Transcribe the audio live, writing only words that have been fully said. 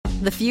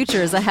The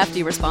future is a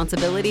hefty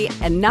responsibility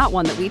and not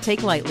one that we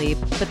take lightly,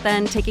 but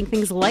then taking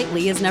things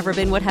lightly has never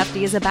been what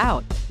Hefty is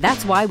about.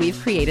 That's why we've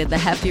created the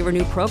Hefty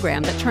Renew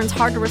program that turns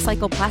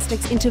hard-to-recycle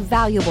plastics into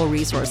valuable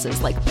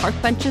resources like park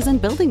benches and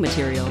building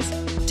materials.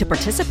 To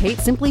participate,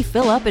 simply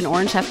fill up an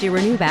orange Hefty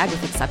Renew bag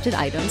with accepted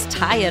items,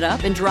 tie it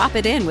up, and drop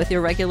it in with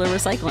your regular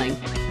recycling.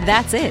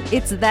 That's it.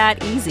 It's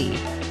that easy.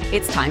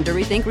 It's time to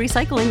rethink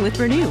recycling with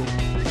Renew.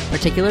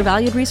 Particular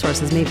valued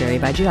resources may vary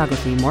by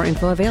geography. More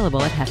info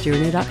available at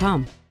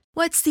heftyrenew.com.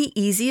 What's the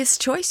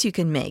easiest choice you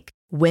can make?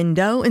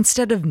 Window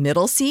instead of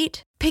middle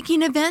seat?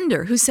 Picking a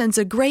vendor who sends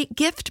a great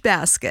gift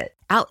basket?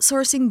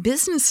 Outsourcing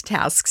business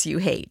tasks you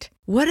hate?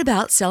 What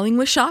about selling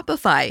with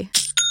Shopify?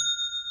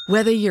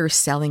 Whether you're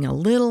selling a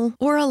little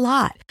or a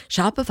lot,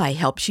 Shopify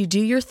helps you do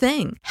your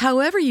thing,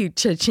 however you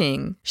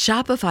cha-ching.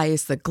 Shopify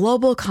is the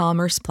global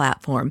commerce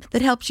platform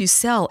that helps you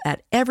sell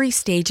at every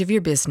stage of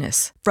your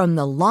business. From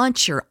the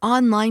launch your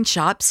online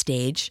shop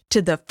stage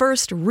to the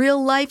first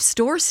real-life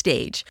store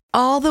stage,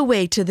 all the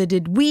way to the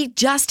did we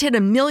just hit a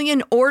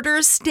million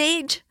orders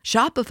stage.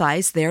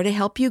 Shopify's there to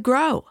help you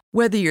grow.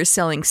 Whether you're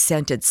selling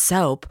scented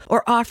soap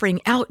or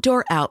offering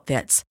outdoor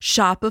outfits,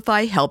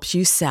 Shopify helps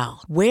you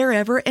sell.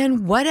 Wherever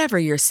and whatever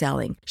you're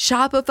selling,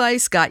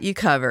 Shopify's got you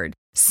covered.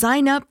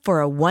 Sign up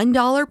for a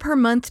 $1 per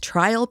month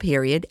trial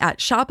period at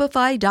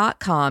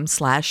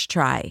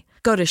shopify.com/try.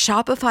 Go to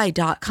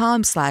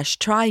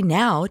shopify.com/try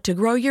now to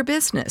grow your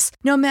business,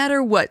 no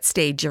matter what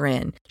stage you're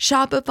in.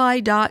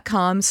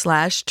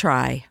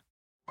 Shopify.com/try.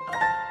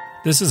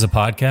 This is a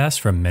podcast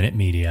from Minute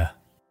Media.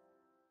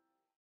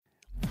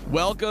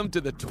 Welcome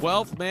to the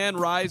 12th Man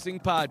Rising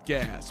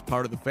podcast,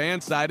 part of the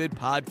Fansided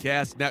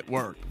Podcast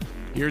Network.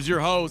 Here's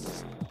your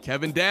hosts,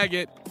 Kevin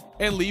Daggett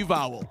and Lee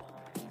Vowell.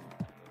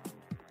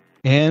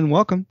 And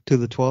welcome to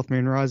the 12th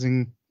Man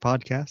Rising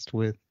podcast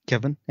with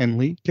Kevin and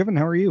Lee. Kevin,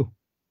 how are you?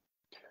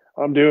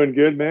 I'm doing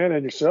good, man.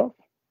 And yourself?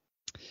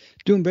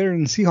 Doing better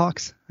than the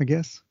Seahawks, I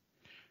guess.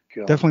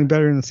 God. Definitely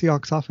better than the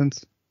Seahawks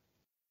offense.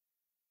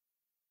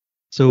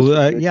 So,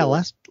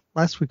 last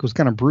week was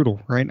kind of brutal,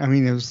 right? I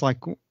mean, it was like,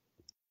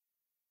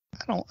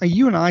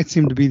 you and I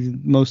seem to be the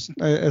most,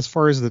 as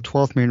far as the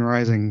 12th Man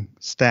Rising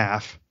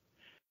staff,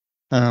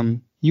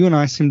 you and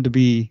I seem to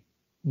be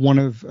one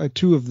of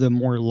two of the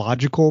more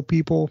logical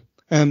people.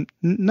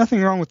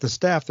 Nothing wrong with the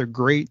staff. They're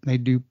great. They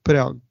do put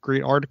out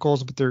great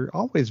articles, but they're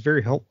always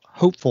very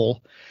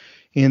hopeful.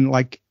 And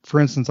like, for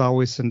instance, I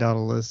always send out a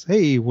list.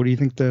 Hey, what do you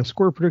think the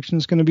score prediction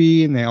is going to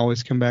be? And they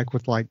always come back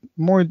with like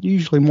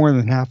usually more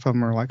than half of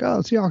them are like,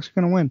 oh, the Seahawks are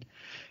going to win.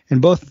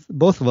 And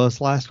both of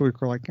us last week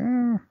were like,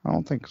 I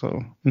don't think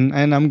so.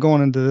 And I'm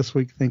going into this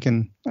week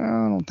thinking, I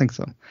don't think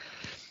so.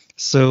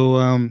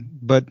 So,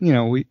 but you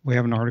know, we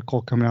have an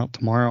article coming out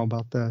tomorrow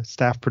about the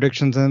staff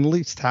predictions, and at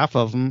least half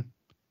of them,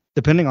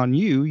 depending on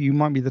you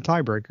might be the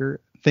tiebreaker,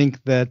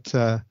 think that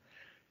the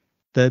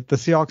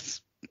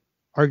Seahawks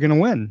are going to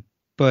win.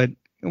 But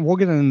we'll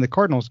get into the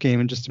Cardinals game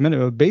in just a minute.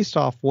 But based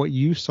off what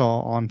you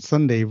saw on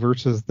Sunday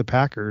versus the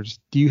Packers,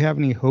 do you have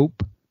any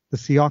hope the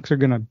Seahawks are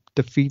going to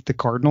defeat the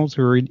Cardinals,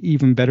 who are an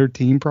even better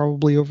team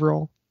probably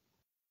overall?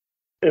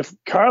 If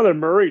Kyler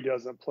Murray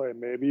doesn't play,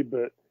 maybe,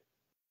 but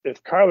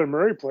if Kyler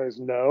Murray plays,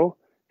 no.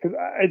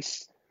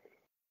 Because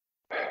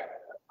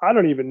I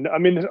don't even know. I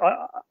mean,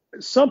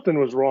 something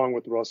was wrong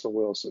with Russell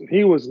Wilson.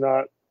 He was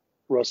not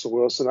Russell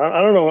Wilson.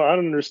 I don't know. I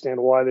don't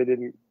understand why they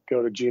didn't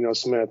go to Geno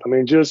Smith. I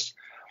mean, just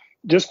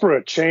for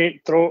a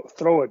change,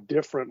 throw a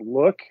different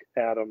look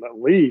at him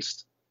at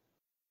least,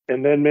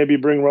 and then maybe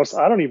bring Russ.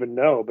 I don't even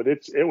know, but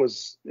it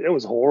was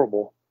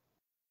horrible.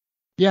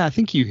 Yeah, I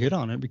think you hit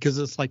on it, because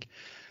it's like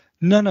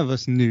none of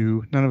us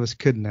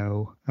could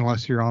know,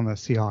 unless you're on the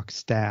Seahawks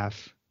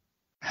staff,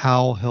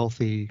 how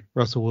healthy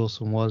Russell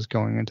Wilson was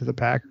going into the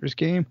Packers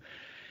game.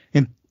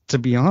 And to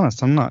be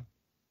honest, I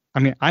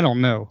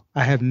don't know.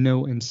 I have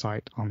no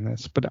insight on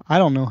this, but I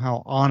don't know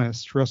how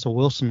honest Russell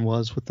Wilson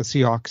was with the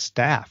Seahawks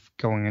staff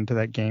going into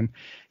that game.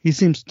 He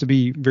seems to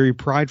be very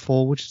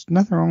prideful, which is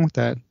nothing wrong with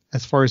that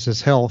as far as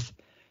his health.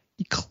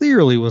 He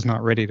clearly was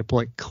not ready to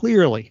play,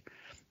 clearly.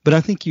 But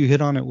I think you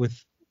hit on it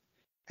with,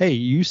 hey,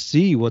 you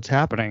see what's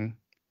happening.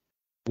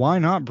 Why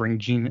not bring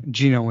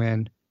Geno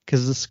in?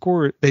 Because the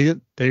score, they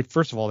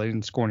first of all, they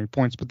didn't score any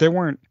points, but they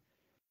weren't.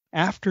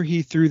 After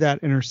he threw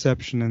that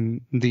interception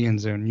in the end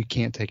zone, you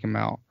can't take him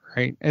out,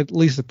 right? At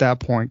least at that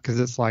point, because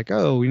it's like,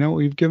 oh, we know what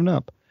we've given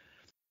up.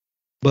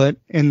 But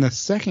in the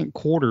second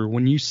quarter,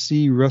 when you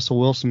see Russell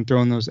Wilson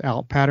throwing those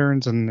out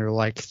patterns and they're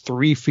like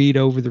 3 feet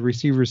over the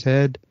receiver's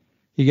head,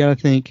 you got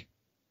to think,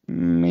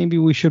 maybe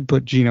we should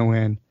put Geno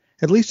in.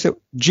 At least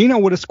Geno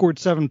would have scored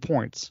 7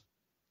 points.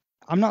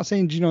 I'm not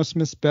saying Geno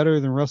Smith's better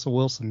than Russell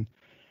Wilson,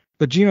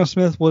 but Geno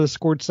Smith would have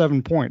scored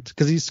 7 points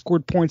because he's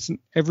scored points in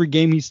every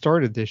game he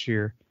started this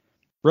year.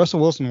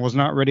 Russell Wilson was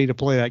not ready to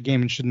play that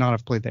game and should not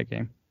have played that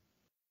game.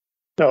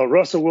 No,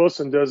 Russell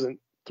Wilson doesn't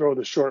throw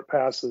the short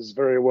passes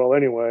very well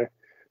anyway,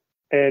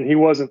 and he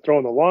wasn't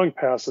throwing the long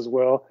passes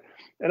well.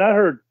 And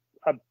I'm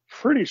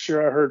pretty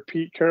sure I heard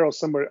Pete Carroll,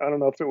 somebody, I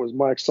don't know if it was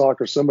Mike Salk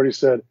or somebody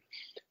said,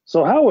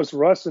 so how was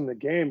Russ in the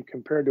game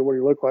compared to what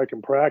he looked like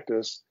in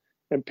practice?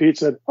 And Pete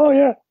said, "Oh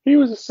yeah, he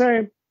was the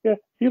same. Yeah,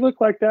 he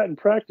looked like that in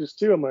practice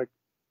too." I'm like,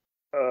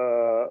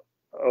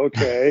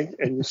 okay.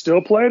 And you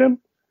still played him?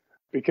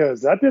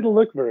 Because that didn't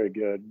look very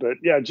good. But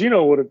yeah,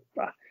 Geno would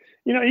have,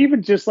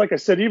 even just like I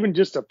said, even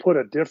just to put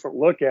a different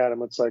look at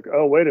him, it's like,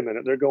 oh, wait a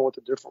minute, they're going with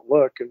a different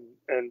look,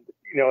 and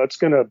it's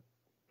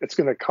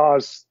gonna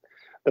cause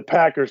the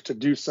Packers to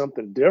do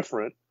something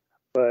different.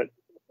 But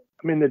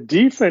I mean, the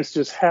defense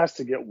just has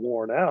to get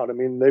worn out. I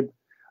mean,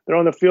 they're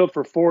on the field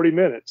for 40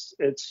 minutes.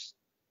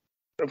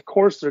 Of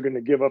course they're going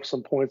to give up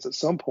some points at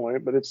some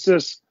point, but it's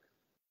just,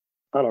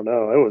 I don't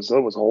know.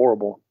 It was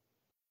horrible.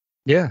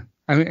 Yeah.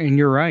 I mean, and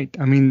you're right.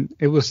 I mean,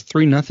 it was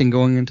 3-0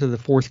 going into the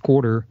fourth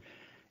quarter.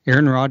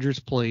 Aaron Rodgers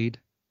played.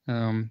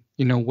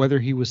 Whether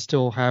he was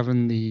still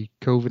having the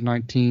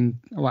COVID-19,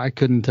 well, I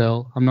couldn't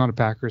tell. I'm not a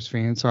Packers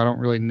fan, so I don't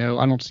really know.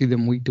 I don't see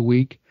them week to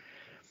week.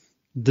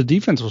 The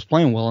defense was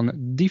playing well, and the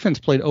defense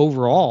played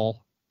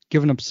overall,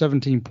 giving up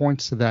 17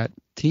 points to that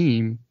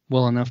team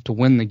well enough to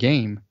win the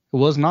game. It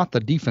was not the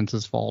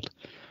defense's fault.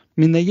 I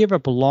mean, they gave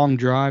up a long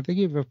drive. They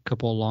gave up a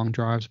couple of long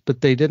drives,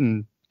 but they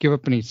didn't give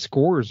up any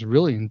scores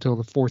really until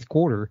the fourth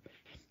quarter.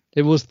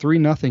 It was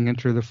 3-0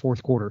 into the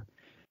fourth quarter.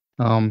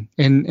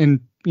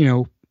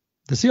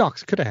 The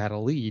Seahawks could have had a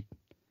lead.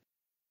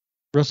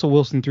 Russell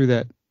Wilson threw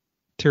that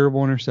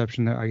terrible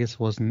interception that I guess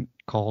wasn't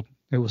called.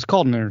 It was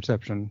called an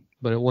interception,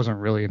 but it wasn't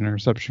really an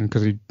interception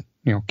because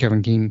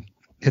Kevin King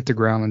hit the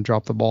ground and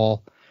dropped the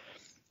ball.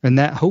 And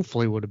that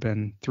hopefully would have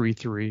been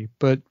 3-3.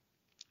 But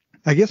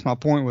I guess my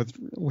point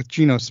with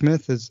Geno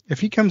Smith is if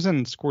he comes in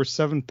and scores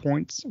 7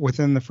 points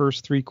within the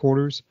first 3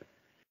 quarters,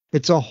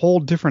 it's a whole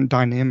different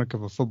dynamic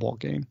of a football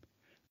game.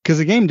 Because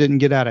the game didn't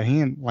get out of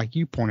hand, like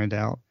you pointed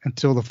out,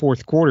 until the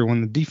fourth quarter when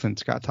the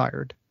defense got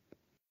tired.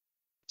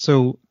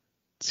 So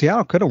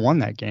Seattle could have won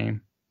that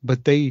game,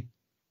 but they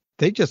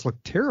just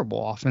looked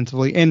terrible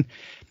offensively. And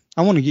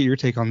I want to get your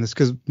take on this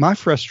because my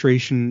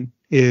frustration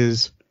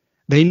is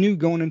they knew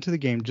going into the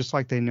game, just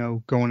like they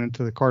know going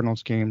into the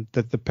Cardinals game,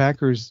 that the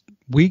Packers'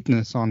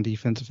 weakness on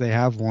defense, if they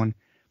have one,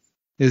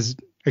 is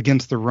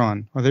against the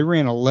run. Or they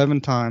ran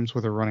 11 times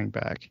with a running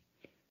back.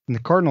 And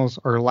the Cardinals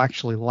are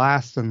actually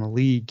last in the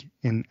league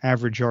in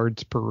average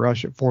yards per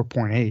rush at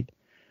 4.8.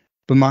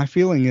 But my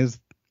feeling is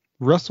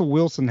Russell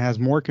Wilson has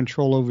more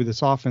control over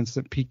this offense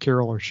than Pete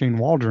Carroll or Shane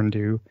Waldron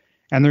do,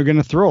 and they're going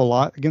to throw a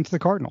lot against the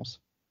Cardinals.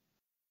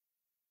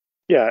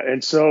 Yeah,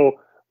 and so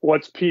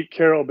what's Pete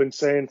Carroll been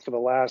saying for the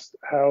last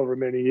however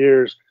many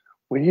years?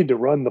 We need to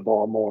run the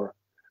ball more.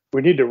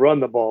 We need to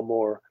run the ball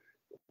more.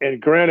 And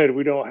granted,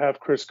 we don't have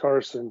Chris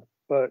Carson,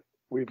 but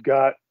we've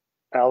got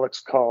Alex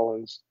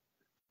Collins,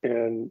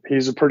 and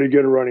he's a pretty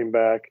good running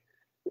back.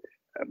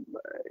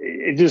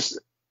 It just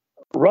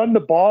run the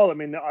ball. I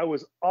mean, I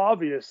was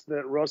obvious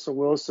that Russell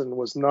Wilson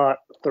was not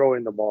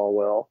throwing the ball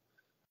well.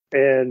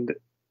 And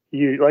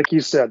like you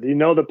said,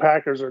 the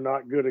Packers are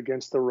not good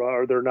against the run,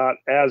 or they're not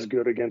as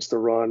good against the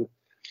run.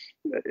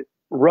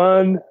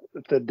 Run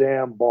the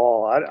damn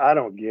ball. I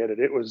don't get it.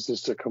 It was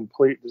just a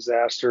complete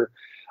disaster.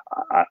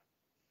 I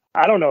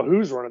don't know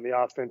who's running the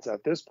offense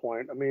at this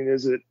point. I mean,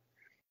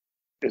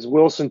 is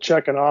Wilson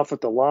checking off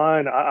at the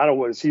line? I don't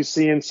know. Is he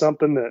seeing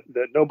something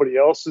that nobody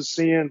else is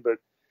seeing? But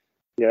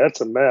yeah,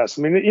 it's a mess.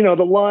 I mean,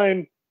 the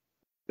line,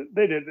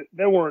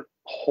 they weren't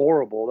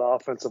horrible, the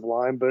offensive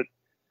line, but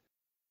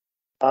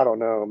I don't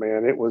know,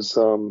 man. It was,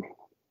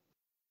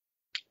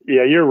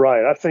 yeah, you're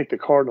right. I think the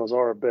Cardinals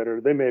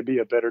they may be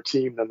a better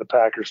team than the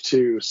Packers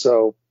too.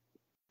 So,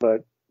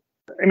 but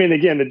I mean,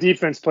 again, the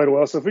defense played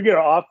well. So if we get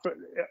an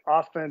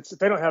offense, if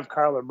they don't have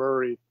Kyler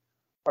Murray,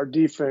 our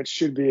defense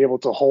should be able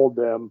to hold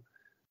them.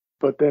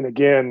 But then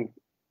again,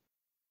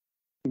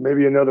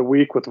 maybe another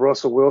week with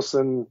Russell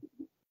Wilson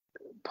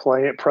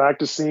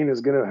practicing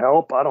is going to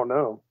help. I don't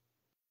know.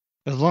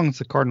 As long as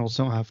the Cardinals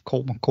don't have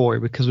Colt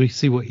McCoy, because we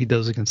see what he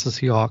does against the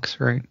Seahawks,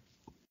 right?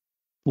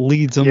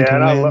 Leads them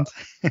to wins.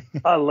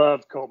 I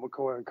loved Colt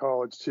McCoy in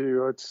college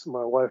too.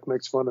 My wife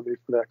makes fun of me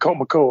for that. Colt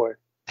McCoy.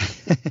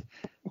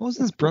 What was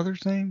his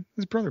brother's name?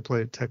 His brother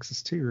played at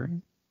Texas too,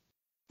 right?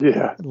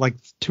 Yeah. Like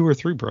 2 or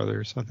 3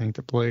 brothers, I think,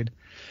 that played.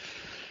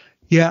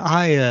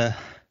 Yeah,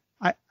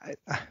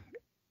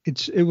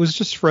 it was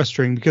just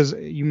frustrating because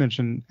you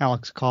mentioned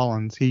Alex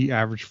Collins. He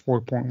averaged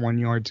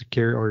 4.1 yards a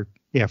carry,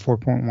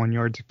 4.1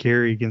 yards a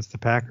carry against the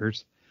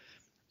Packers.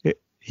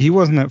 He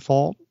wasn't at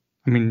fault.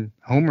 I mean,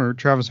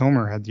 Travis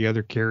Homer had the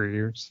other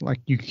carriers. Like,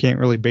 you can't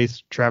really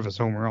base Travis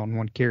Homer on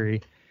one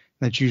carry.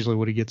 That's usually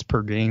what he gets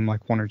per game,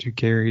 like 1 or 2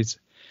 carries.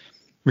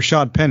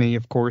 Rashad Penny,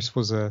 of course,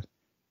 was a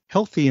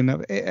healthy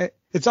enough.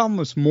 It's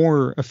almost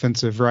more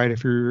offensive, right,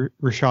 if you're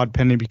Rashad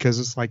Penny, because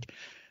it's like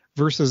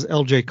versus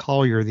LJ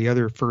Collier, the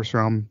other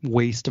first-round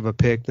waste of a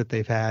pick that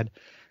they've had.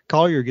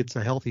 Collier gets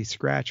a healthy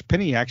scratch.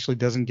 Penny actually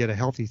doesn't get a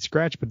healthy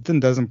scratch, but then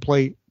doesn't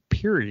play,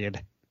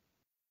 period.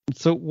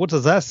 So what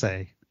does that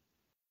say?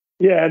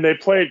 Yeah, and they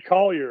played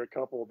Collier a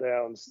couple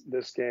downs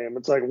this game.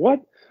 It's like,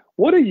 what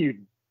are you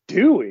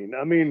doing?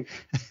 I mean,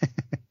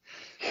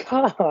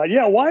 God,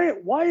 yeah,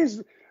 why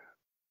is –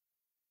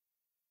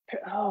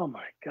 oh,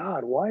 my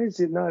God, why is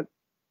it not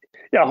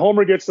 – yeah,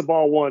 Homer gets the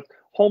ball once.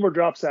 Homer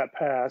drops that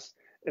pass,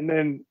 and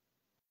then,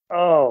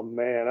 oh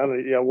man,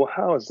 well,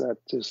 how is that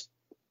just?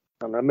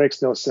 That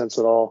makes no sense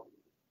at all.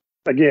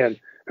 Again,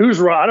 who's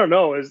wrong? I don't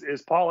know.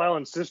 Is Paul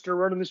Allen's sister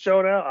running the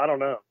show now? I don't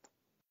know.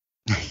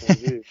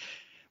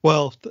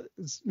 Well,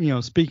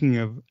 speaking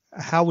of,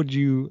 how would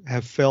you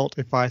have felt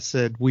if I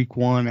said week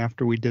 1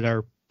 after we did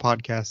our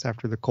podcast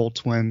after the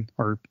Colts win,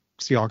 or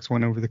Seahawks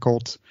win over the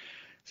Colts?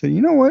 So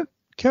you know what,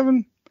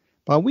 Kevin?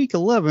 By week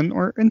 11,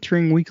 or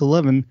entering week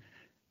 11,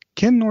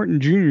 Ken Norton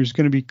Jr. is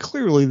going to be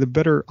clearly the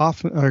better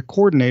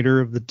coordinator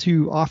of the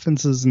two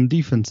offenses and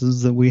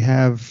defenses that we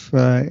have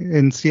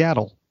in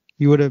Seattle.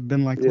 You would have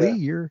been like, Lee,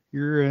 you're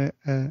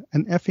an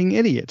effing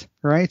idiot,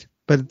 right?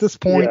 But at this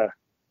point,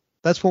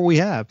 that's what we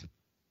have.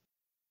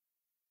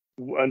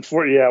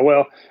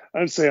 Well,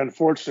 I'd say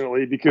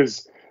unfortunately,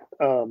 because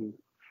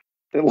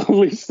at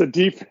least the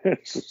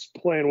defense is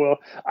playing well.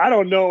 I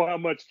don't know how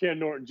much Ken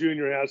Norton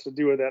Jr. has to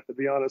do with that, to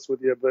be honest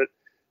with you, but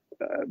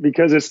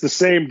because it's the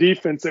same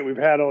defense that we've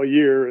had all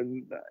year,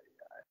 and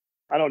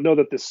I don't know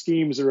that the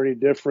schemes are any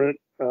different.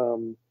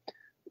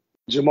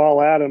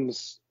 Jamal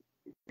Adams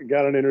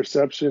got an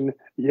interception.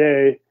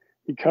 Yay.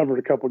 He covered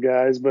a couple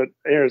guys, but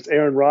as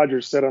Aaron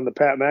Rodgers said on the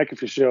Pat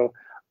McAfee show,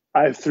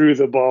 I threw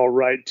the ball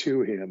right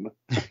to him.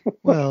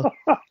 Well,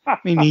 I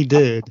mean, he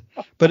did.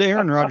 But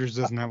Aaron Rodgers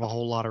doesn't have a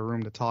whole lot of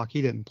room to talk.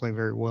 He didn't play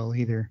very well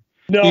either.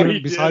 No, even he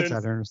besides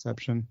didn't. That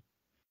interception.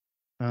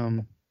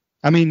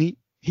 I mean,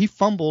 he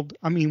fumbled.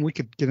 I mean, we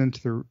could get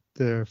into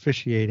the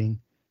officiating.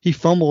 He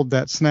fumbled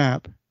that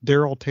snap.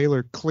 Darrell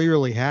Taylor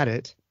clearly had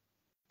it.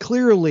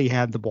 Clearly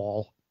had the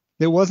ball.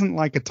 It wasn't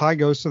like a tie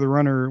goes to the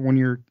runner when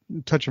you're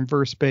touching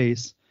first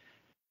base.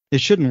 It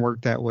shouldn't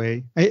work that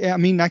way. I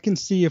mean, I can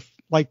see if,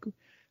 like,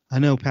 I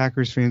know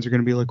Packers fans are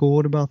going to be like, well,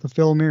 what about the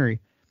Phil Mary?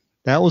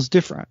 That was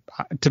different.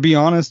 To be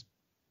honest,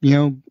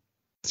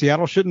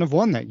 Seattle shouldn't have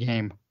won that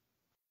game,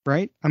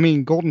 right? I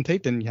mean, Golden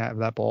Tate didn't have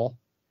that ball.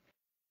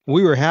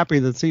 We were happy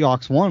that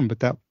Seahawks won,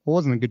 but that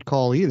wasn't a good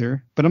call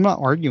either. But I'm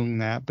not arguing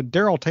that. But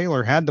Darrell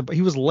Taylor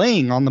he was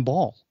laying on the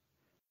ball.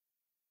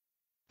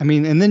 I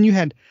mean, and then you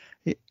had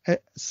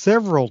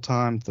several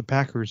times the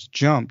Packers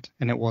jumped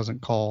and it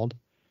wasn't called.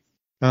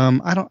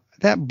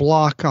 That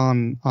block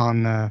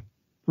on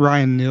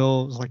Ryan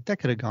Neal was like, that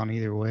could have gone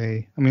either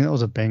way. I mean, that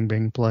was a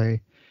bang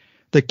play.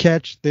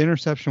 The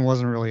interception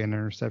wasn't really an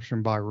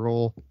interception by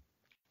rule.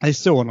 They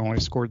still would have only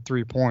scored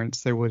 3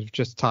 points. They would have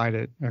just tied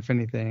it, if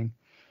anything.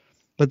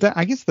 But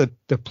I guess the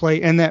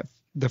play and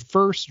the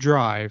first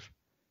drive,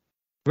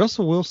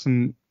 Russell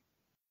Wilson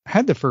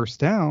had the first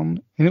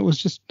down, and it was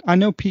just, I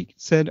know Pete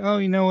said, oh,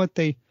 you know what,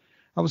 I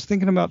was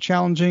thinking about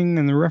challenging,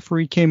 and the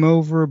referee came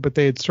over, but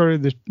they had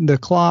started the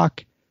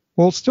clock.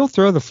 Well, still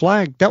throw the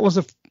flag.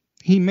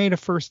 He made a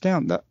first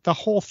down. The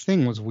whole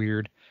thing was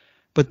weird.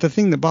 But the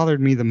thing that bothered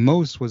me the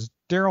most was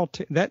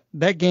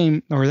that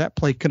game, or that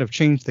play could have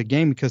changed the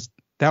game, because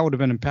that would have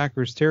been in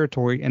Packers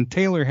territory, and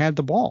Taylor had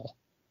the ball.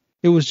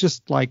 It was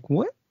just like,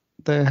 what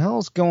the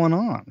hell's going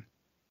on?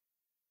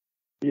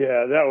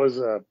 Yeah, that was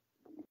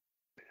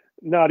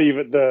not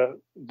even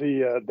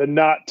the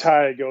not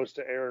tie goes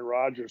to Aaron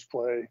Rodgers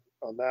play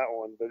on that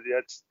one, but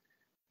it's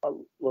a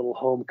little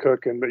home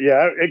cooking. But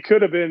yeah, it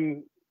could have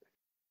been.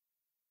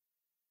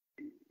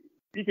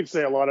 You could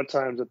say a lot of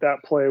times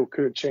that play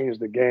could have changed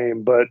the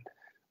game, but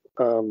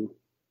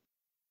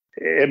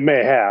it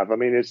may have. I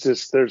mean, it's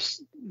just there's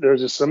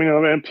just some,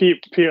 and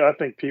Pete, I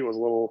think Pete was a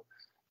little,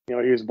 he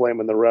was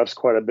blaming the refs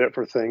quite a bit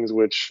for things,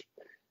 which,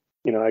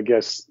 I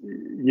guess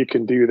you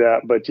can do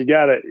that, but you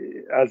got to,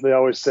 as they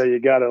always say,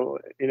 you got to,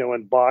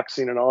 in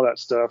boxing and all that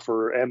stuff,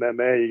 or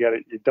MMA,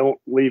 you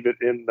don't leave it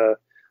in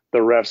the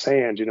ref's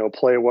hands.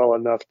 Play well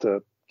enough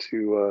to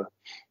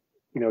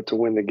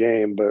win the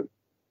game, but.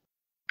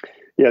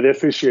 Yeah, the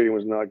officiating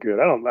was not good.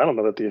 I don't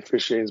know that the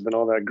officiating's been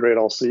all that great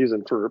all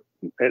season for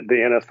the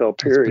NFL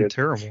period. It's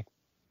been terrible.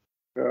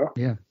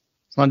 Yeah.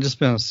 It's not just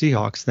been a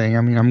Seahawks thing.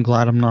 I mean, I'm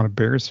glad I'm not a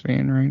Bears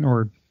fan, right?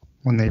 Or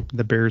when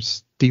the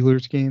Bears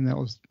Steelers game, that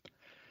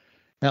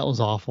was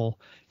awful.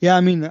 Yeah,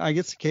 I mean, I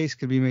guess the case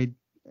could be made,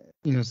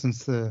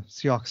 since the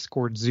Seahawks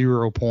scored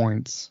 0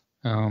 points,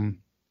 and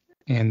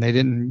they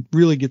didn't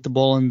really get the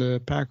ball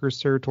into Packers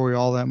territory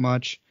all that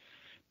much,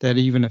 that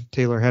even if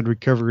Taylor had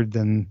recovered,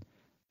 then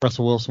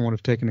Russell Wilson would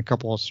have taken a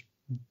couple of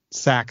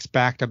sacks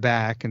back to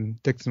back,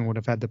 and Dixon would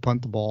have had to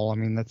punt the ball. I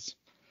mean,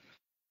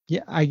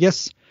 I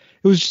guess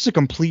it was just a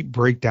complete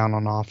breakdown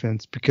on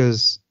offense,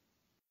 because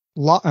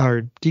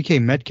DK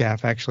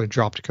Metcalf actually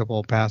dropped a couple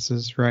of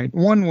passes, right?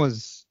 One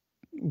was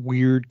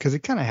weird because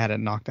it kind of had it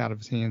knocked out of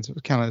his hands. It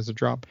was kind of as a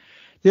drop.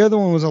 The other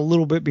one was a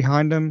little bit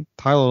behind him.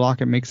 Tyler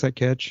Lockett makes that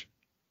catch.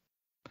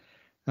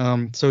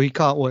 So he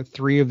caught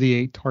 3 of the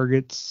 8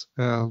 targets.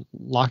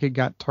 Lockett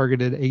got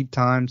targeted 8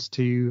 times.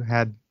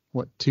 Had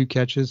 2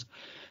 catches.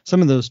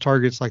 Some of those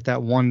targets, like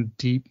that one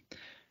deep.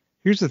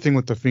 Here's the thing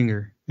with the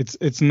finger.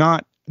 It's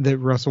not that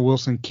Russell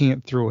Wilson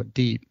can't throw it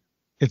deep.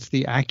 It's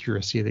the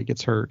accuracy that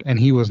gets hurt, and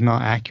he was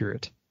not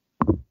accurate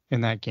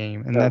in that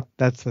game, and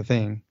that's the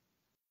thing.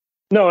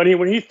 No, and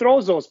when he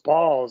throws those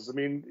balls, I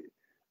mean,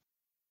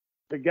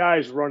 the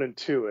guy's running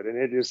to it, and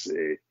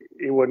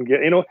it wouldn't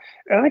get, And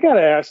I got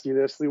to ask you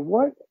this, Lee,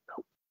 what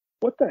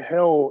the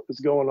hell is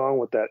going on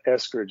with that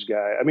Eskridge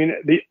guy? I mean,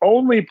 the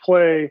only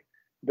play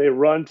they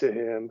run to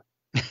him,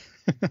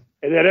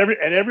 and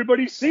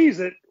everybody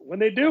sees it when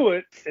they do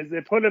it, is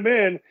they put him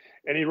in,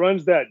 and he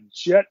runs that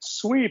jet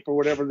sweep or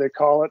whatever they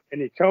call it, and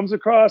he comes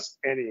across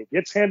and he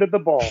gets handed the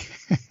ball.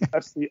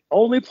 That's the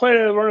only play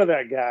they run of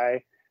that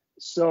guy.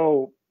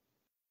 So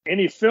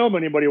any film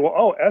anybody,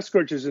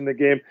 Eskridge is in the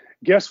game.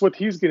 Guess what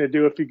he's going to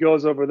do if he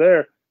goes over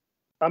there?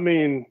 I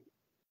mean,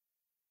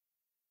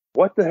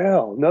 what the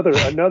hell?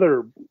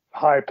 Another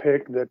high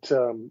pick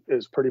that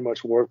is pretty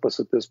much worthless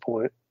at this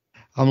point.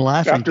 I'm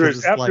laughing after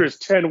his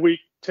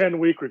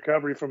 10-week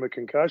recovery from a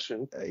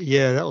concussion.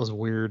 Yeah, that was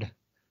weird.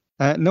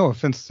 No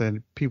offense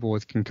to people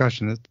with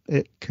concussions.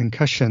 It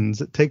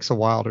takes a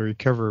while to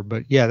recover,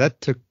 but yeah,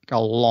 that took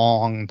a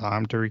long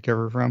time to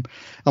recover from.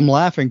 I'm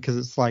laughing because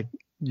it's like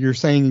you're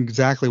saying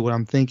exactly what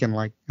I'm thinking.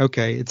 Like,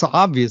 okay, it's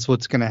obvious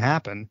what's going to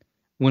happen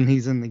when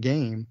he's in the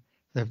game,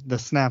 the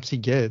snaps he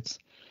gets.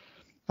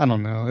 I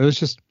don't know. It was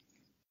just,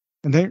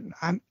 and then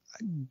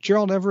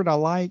Gerald Everett. I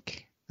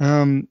like.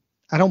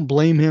 I don't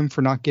blame him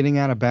for not getting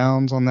out of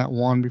bounds on that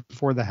one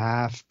before the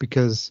half,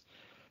 because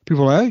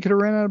people are like, he could have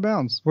ran out of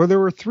bounds. Well, there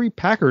were 3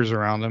 Packers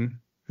around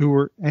him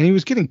and he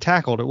was getting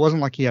tackled. It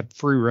wasn't like he had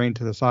free reign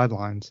to the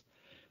sidelines.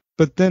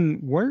 But then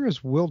where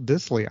is Will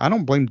Dissly? I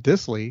don't blame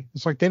Dissly.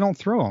 It's like they don't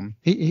throw him.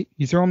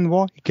 You throw him the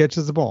ball, he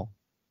catches the ball.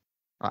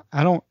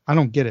 I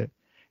don't get it.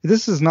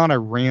 This is not a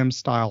Rams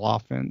style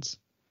offense.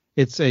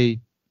 It's sort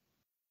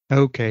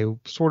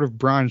of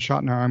Brian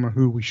Schottenheimer,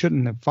 who we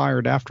shouldn't have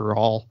fired after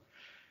all.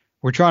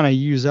 We're trying to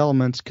use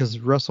elements because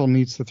Russell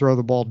needs to throw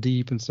the ball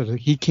deep instead of,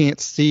 he can't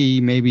see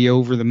maybe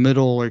over the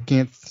middle or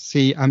can't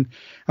see. I'm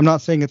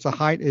not saying it's a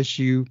height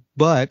issue,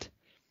 but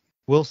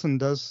Wilson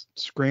does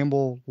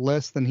scramble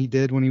less than he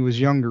did when he was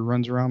younger,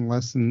 runs around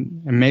less,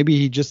 and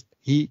maybe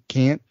he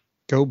can't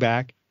go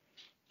back.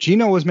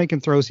 Geno was making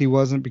throws he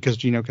wasn't because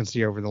Geno can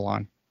see over the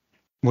line.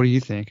 What do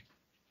you think?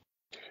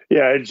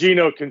 Yeah,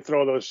 Geno can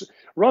throw those.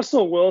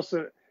 Russell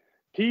Wilson,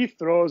 he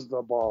throws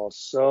the ball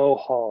so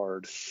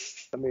hard.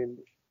 I mean,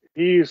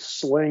 he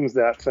slings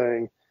that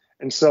thing.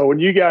 And so when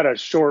you got a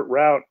short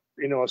route,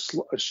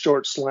 a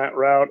short slant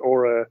route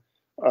or a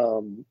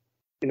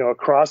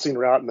crossing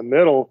route in the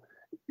middle,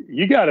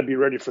 you got to be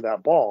ready for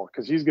that ball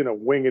because he's going to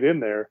wing it in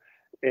there.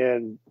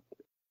 And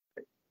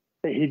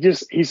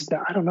he's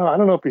I don't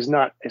know if it's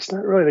not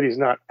really that he's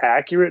not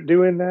accurate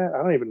doing that.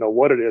 I don't even know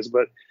what it is,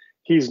 but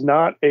he's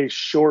not a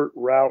short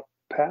route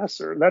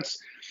passer.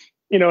 That's,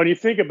 and you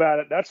think about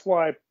it, that's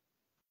why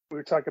we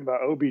were talking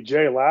about OBJ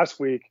last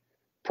week.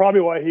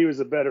 Probably why he was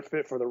a better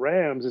fit for the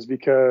Rams is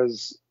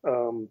because,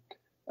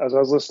 as I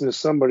was listening to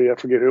somebody, I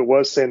forget who it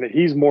was, saying that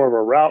he's more of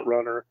a route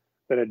runner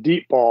than a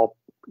deep ball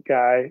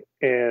guy.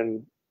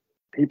 And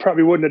he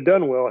probably wouldn't have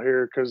done well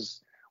here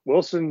because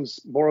Wilson's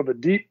more of a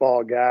deep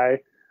ball guy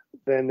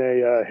than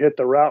they hit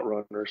the route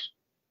runners.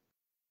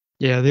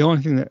 Yeah, the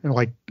only thing that,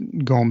 like,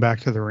 going back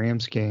to the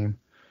Rams game,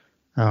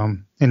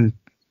 and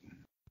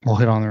we'll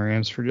hit on the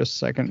Rams for just a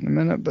second in a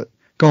minute, but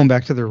going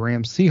back to the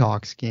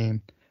Rams-Seahawks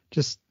game,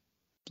 just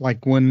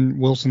like when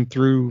Wilson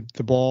tried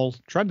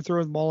to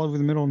throw the ball over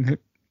the middle and hit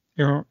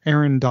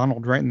Aaron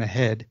Donald right in the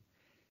head.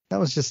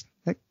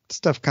 That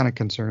stuff kind of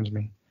concerns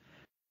me.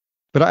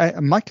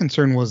 But my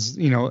concern was,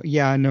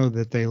 I know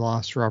that they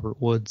lost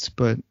Robert Woods,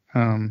 but,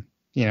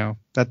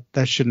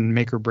 that shouldn't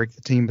make or break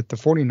the team. But the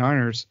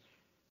 49ers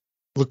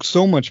look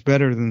so much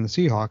better than the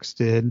Seahawks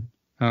did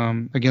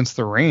against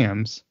the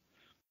Rams,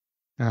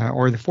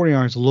 or the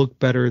 49ers look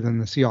better than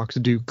the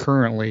Seahawks do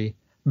currently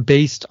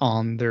based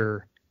on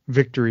their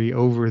victory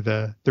over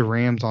the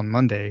Rams on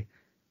Monday.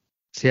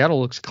 Seattle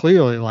looks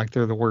clearly like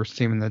they're the worst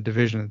team in the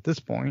division at this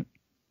point.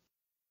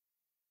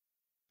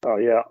 Oh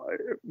yeah,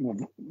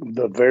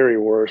 the very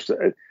worst.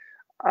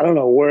 I don't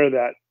know where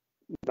that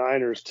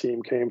Niners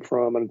team came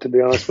from, and to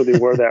be honest with you,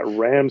 where that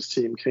Rams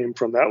team came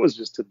from, that was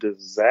just a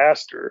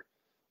disaster.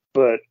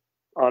 But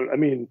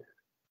kind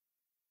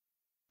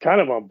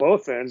of on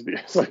both ends,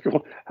 because like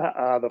the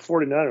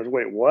 49ers,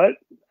 wait, what?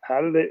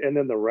 How did they? And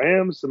then the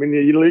Rams,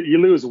 you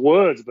lose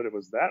Woods, but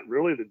was that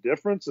really the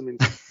difference?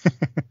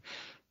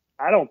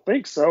 I don't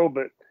think so,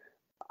 but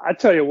I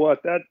tell you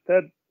what, that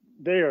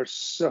they are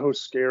so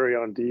scary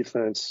on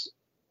defense.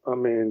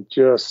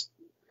 Just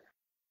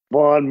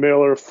Von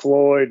Miller,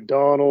 Floyd,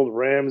 Donald,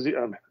 Ramsey.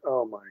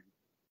 Oh my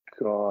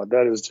God,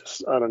 that is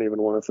just, I don't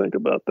even want to think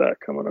about that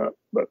coming up.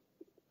 But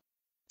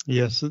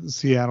yes,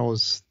 Seattle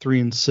is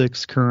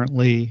 3-6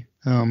 currently.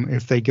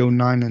 If they go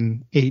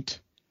 9-8,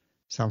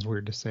 sounds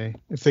weird to say.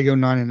 If they go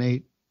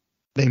 9-8,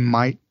 they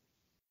might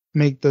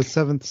make the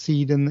 7th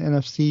seed in the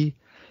NFC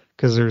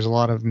because there's a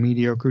lot of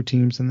mediocre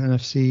teams in the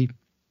NFC.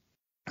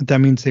 That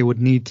means they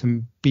would need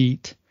to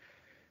beat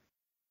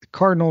the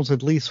Cardinals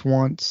at least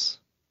once,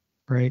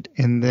 right?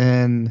 And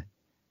then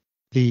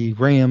the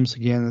Rams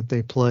again that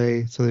they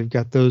play. So they've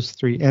got those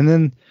 3. And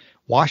then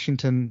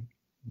Washington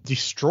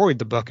destroyed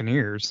the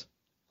Buccaneers,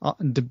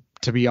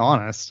 to be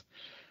honest.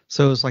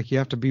 So it's like you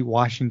have to beat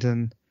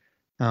Washington,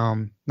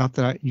 Not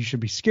that you should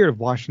be scared of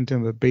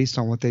Washington, but based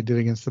on what they did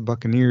against the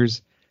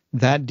Buccaneers,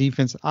 that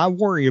defense, I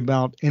worry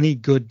about any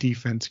good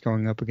defense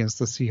going up against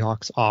the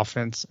Seahawks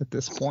offense at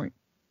this point.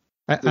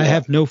 I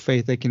have no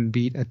faith they can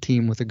beat a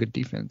team with a good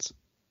defense.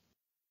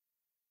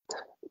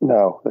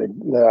 No,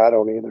 I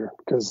don't either,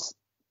 because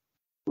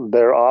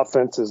their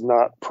offense is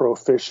not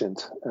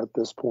proficient at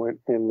this point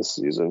in the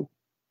season.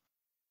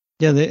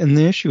 Yeah, and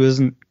the issue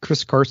isn't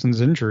Chris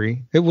Carson's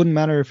injury. It wouldn't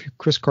matter if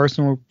Chris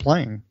Carson were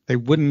playing. They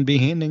wouldn't be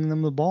handing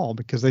them the ball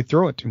because they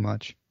throw it too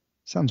much.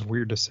 Sounds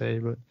weird to say,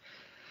 but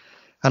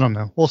I don't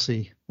know. We'll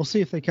see. We'll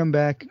see if they come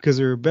back, because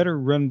they're a better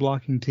run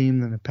blocking team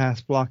than a pass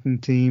blocking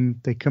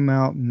team. They come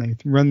out and they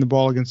run the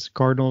ball against the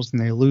Cardinals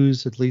and they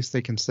lose. At least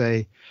they can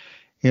say,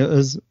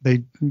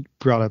 they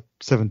brought up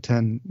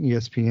 710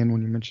 ESPN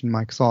when you mentioned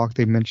Mike Salk.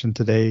 They mentioned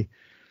today,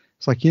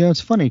 it's like, it's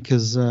funny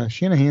because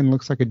Shanahan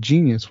looks like a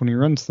genius when he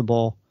runs the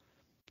ball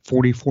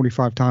 40,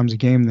 45 times a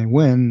game and they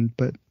win,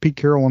 but Pete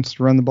Carroll wants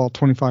to run the ball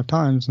 25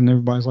 times and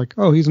everybody's like,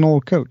 oh, he's an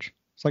old coach.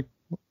 It's like,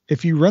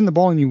 if you run the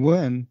ball and you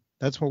win,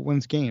 that's what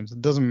wins games.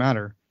 It doesn't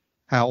matter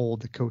how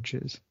old the coach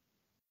is.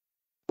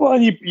 Well,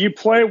 you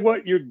play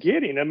what you're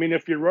getting. I mean,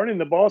 if you're running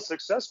the ball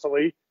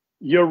successfully,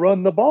 you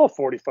run the ball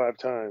 45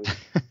 times.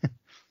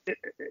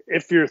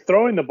 If you're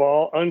throwing the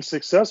ball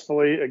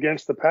unsuccessfully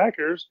against the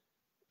Packers,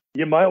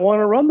 you might want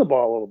to run the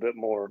ball a little bit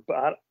more.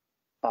 But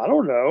I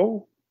don't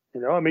know.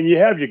 I mean, you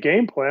have your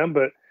game plan,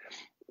 but,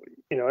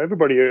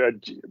 everybody,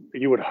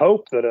 you would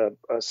hope that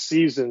a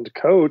seasoned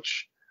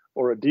coach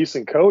or a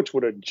decent coach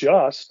would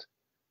adjust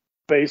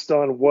based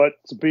on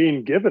what's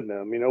being given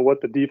them,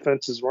 what the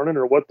defense is running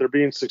or what they're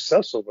being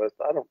successful with.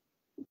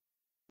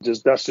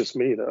 That's just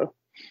me, though.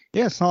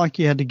 Yeah, it's not like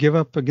you had to give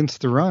up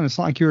against the run. It's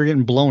not like you were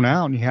getting blown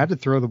out and you had to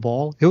throw the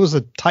ball. It was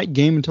a tight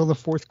game until the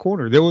fourth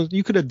quarter.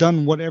 You could have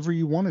done whatever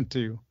you wanted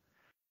to.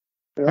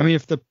 Yeah. I mean,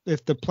 if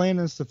the plan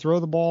is to throw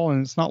the ball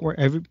and it's not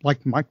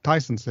like Mike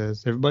Tyson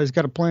says, everybody's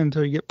got a plan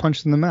until you get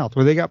punched in the mouth.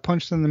 Well, they got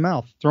punched in the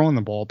mouth throwing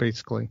the ball,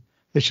 basically.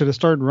 They should have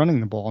started running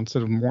the ball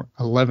instead of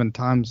 11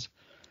 times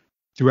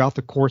throughout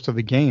the course of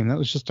the game. That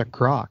was just a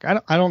crock.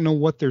 I don't know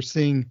what they're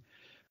seeing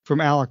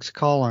from Alex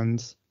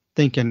Collins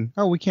thinking,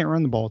 oh, we can't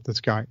run the ball with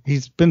this guy.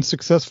 He's been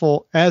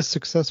successful as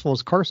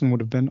Carson would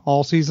have been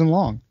all season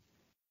long.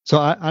 So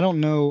I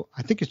don't know.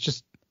 I think it's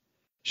just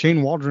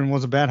Shane Waldron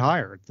was a bad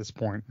hire at this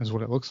point, is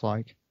what it looks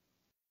like.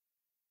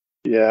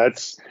 Yeah,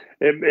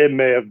 it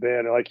may have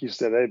been, like you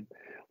said,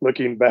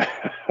 looking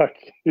back,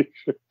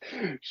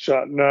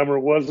 shot number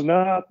was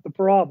not the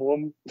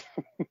problem.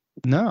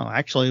 No,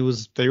 actually,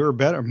 they were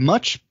better,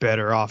 much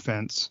better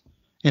offense.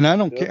 And I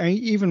don't care,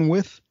 even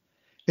with,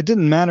 it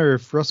didn't matter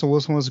if Russell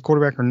Wilson was a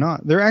quarterback or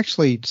not. They're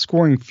actually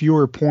scoring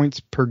fewer points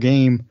per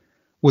game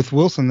with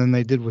Wilson than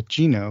they did with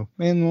Geno.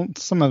 And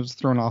some of it's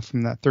thrown off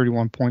from that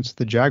 31 points to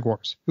the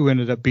Jaguars, who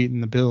ended up beating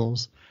the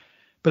Bills.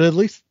 But at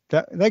least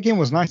that game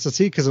was nice to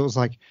see, because it was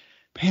like,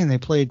 man, they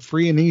played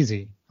free and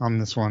easy on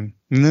this one.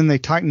 And then they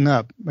tighten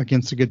up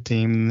against a good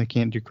team and they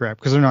can't do crap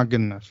because they're not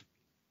good enough.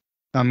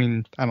 I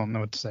mean, I don't know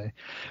what to say.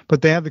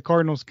 But they have the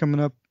Cardinals coming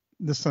up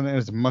this Sunday.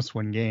 It's a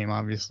must-win game,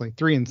 obviously.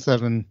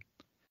 3-7.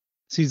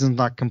 Season's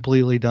not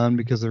completely done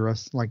because the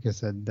rest, like I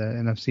said, the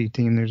NFC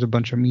team, there's a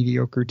bunch of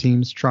mediocre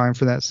teams trying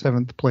for that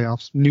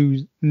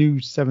new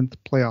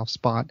seventh playoff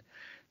spot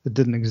that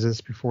didn't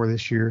exist before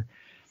this year.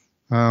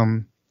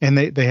 And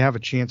they have a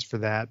chance for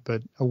that,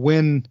 but a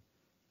win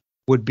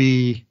would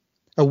be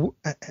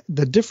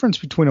the difference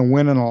between a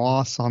win and a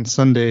loss on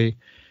Sunday.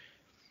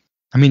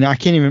 I mean, I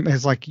can't even,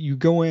 it's like you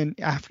go in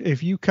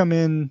if you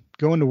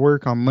go into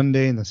work on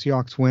Monday and the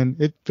Seahawks win,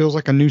 it feels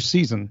like a new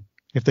season.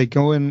 If they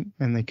go in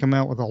and they come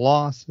out with a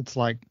loss, it's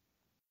like,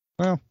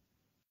 well,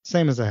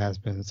 same as it has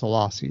been. It's a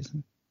loss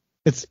season.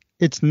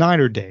 It's night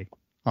or day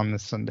on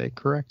this Sunday,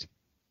 correct?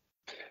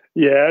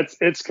 Yeah,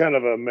 it's kind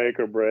of a make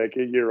or break.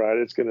 You're right.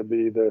 It's going to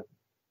be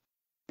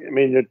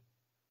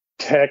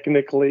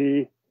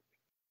technically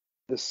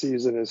the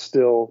season is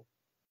still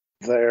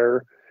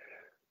there.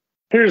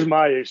 Here's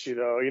my issue,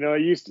 though.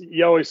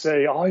 You always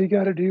say, all you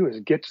got to do is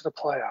get to the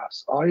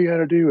playoffs. All you got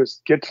to do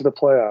is get to the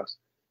playoffs.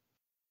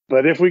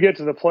 But if we get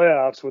to the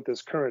playoffs with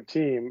this current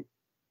team,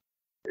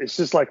 it's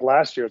just like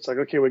last year. It's like,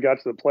 okay, we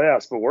got to the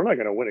playoffs, but we're not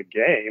going to win a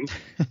game.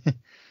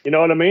 You know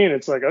what I mean?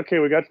 It's like, okay,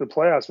 we got to the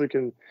playoffs.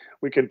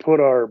 We can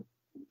put our,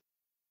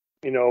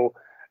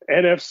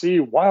 NFC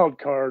wild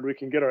card. We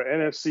can get our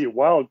NFC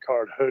wild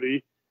card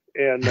hoodie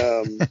and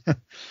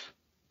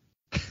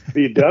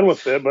be done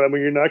with it. But I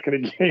mean, you're not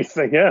going to get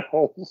anything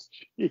else.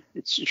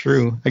 It's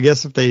true. I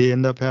guess if they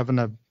end up having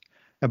a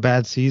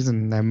bad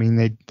season, I mean,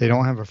 they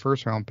don't have a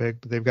first round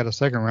pick, but they've got a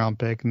second round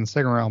pick, and the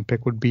second round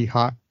pick would be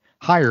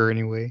higher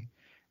anyway.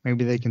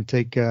 Maybe they can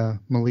take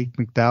Malik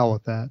McDowell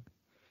with that.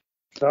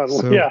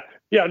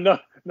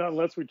 Not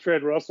unless we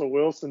trade Russell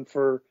Wilson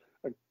for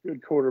a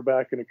good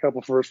quarterback and a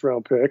couple first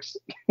round picks.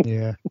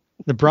 Yeah.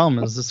 The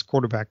problem is this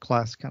quarterback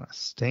class kind of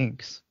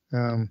stinks.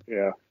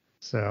 Yeah.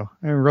 So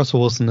Russell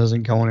Wilson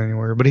isn't going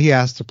anywhere, but he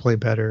has to play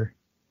better.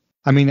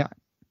 I mean,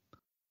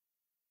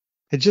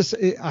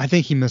 I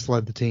think he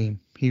misled the team.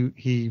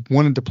 He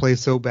wanted to play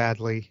so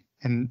badly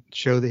and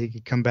show that he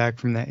could come back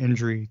from that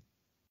injury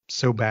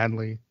so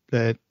badly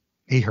that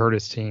he hurt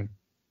his team.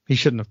 He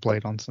shouldn't have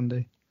played on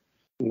Sunday.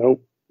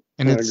 Nope.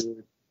 And it's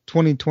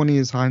 2020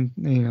 is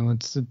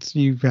it's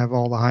you have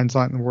all the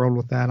hindsight in the world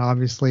with that,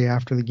 obviously,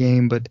 after the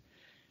game, but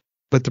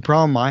the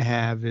problem I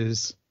have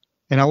is,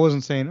 and I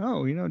wasn't saying,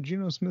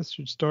 Geno Smith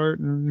should start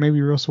and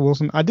maybe Russell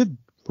Wilson. I did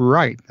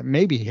right that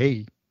maybe,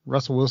 hey,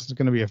 Russell Wilson's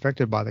going to be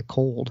affected by the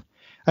cold.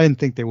 I didn't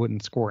think they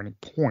wouldn't score any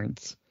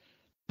points,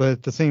 but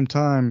at the same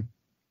time,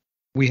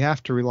 we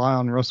have to rely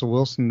on Russell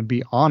Wilson to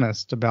be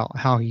honest about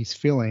how he's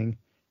feeling,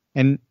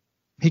 and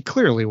he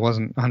clearly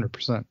wasn't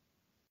 100%.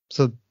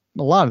 So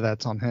a lot of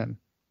that's on him,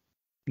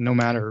 no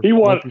matter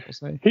what people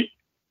say.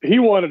 He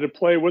wanted to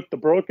play with the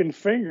broken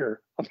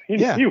finger. I mean,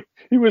 yeah.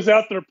 he was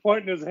out there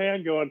pointing his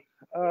hand going,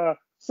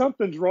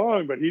 something's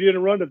wrong, but he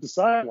didn't run to the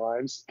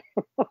sidelines.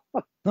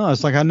 No,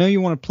 it's like, I know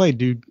you want to play,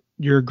 dude.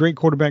 You're a great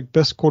quarterback,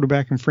 best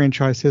quarterback in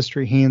franchise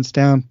history, hands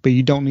down, but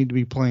you don't need to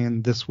be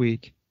playing this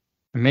week.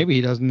 And maybe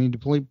he doesn't need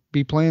to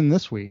be playing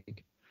this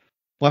week.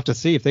 We'll have to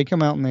see. If they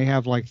come out and they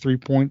have like 3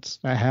 points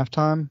at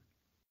halftime,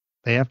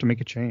 they have to make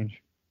a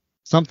change.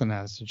 Something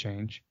has to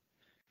change.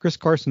 Chris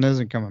Carson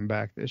isn't coming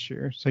back this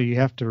year, so you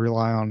have to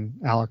rely on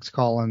Alex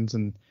Collins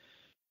and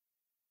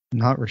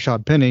not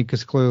Rashad Penny,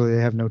 because clearly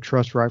they have no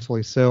trust,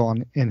 rightfully so,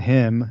 in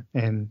him.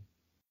 And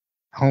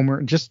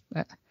Homer, just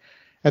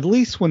at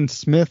least when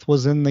Smith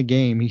was in the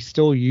game, he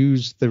still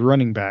used the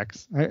running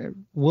backs.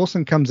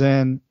 Wilson comes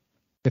in.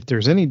 If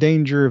there's any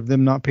danger of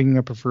them not picking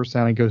up a first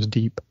down, he goes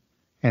deep,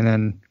 and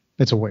then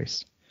it's a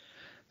waste.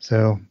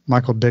 So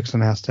Michael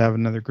Dixon has to have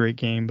another great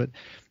game. But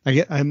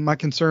my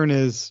concern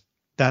is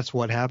that's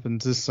what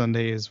happens this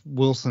Sunday is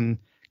Wilson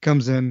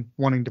comes in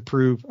wanting to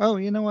prove, oh,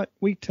 you know what,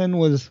 Week 10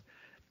 was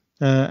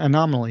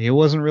anomaly. It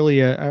wasn't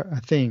really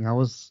a thing. It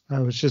was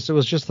just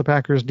the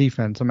Packers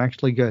defense. I'm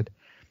actually good.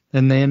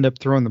 And they end up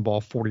throwing the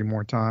ball 40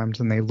 more times,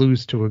 and they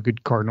lose to a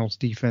good Cardinals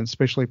defense,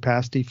 especially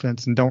pass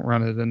defense, and don't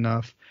run it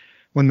enough.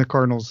 When the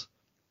Cardinals,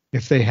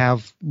 if they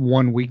have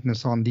one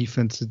weakness on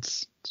defense,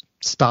 it's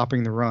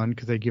stopping the run,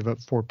 because they give up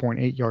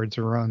 4.8 yards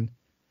a run.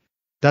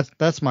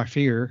 That's my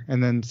fear.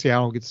 And then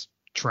Seattle gets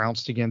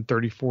trounced again,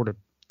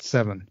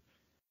 34-7.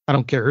 I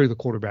don't care who the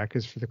quarterback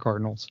is for the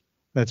Cardinals.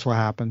 That's what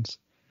happens.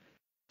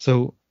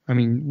 So, I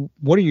mean,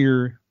 let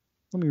me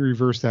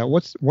reverse that.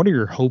 What are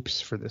your hopes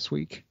for this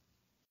week?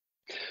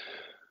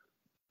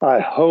 I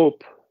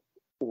hope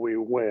we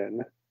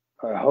win.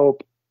 I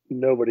hope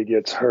nobody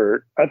gets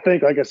hurt. I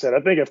think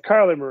if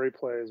Kyler Murray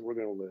plays, we're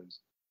going to lose.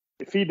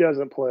 If he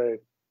doesn't play,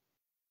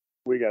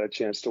 we got a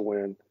chance to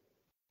win.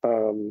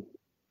 And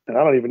I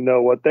don't even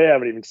know what they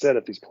haven't even said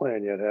if he's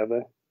playing yet, have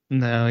they?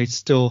 No,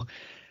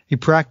 he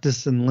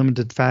practiced in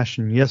limited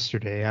fashion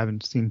yesterday. I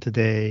haven't seen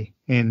today.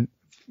 And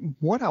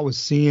what I was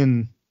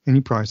seeing, and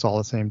you probably saw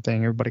the same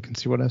thing. Everybody can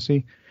see what I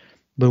see.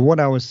 But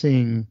what I was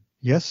seeing,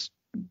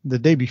 the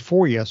day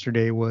before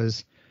yesterday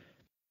was,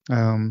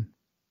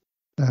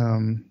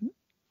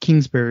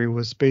 Kingsbury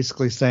was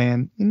basically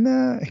saying,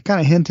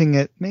 kind of hinting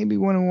at maybe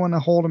we want to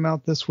hold him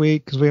out this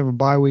week because we have a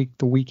bye week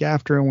the week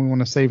after, and we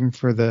want to save him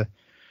for the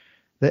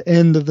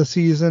end of the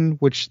season,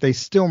 which they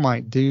still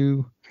might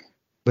do.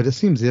 But it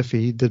seems iffy.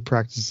 He did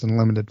practice in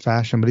limited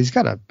fashion, but he's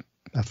got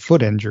a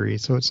foot injury,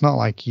 so it's not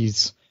like he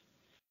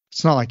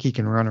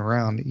can run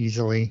around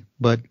easily.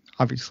 But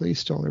obviously, he's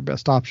still their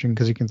best option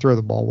because he can throw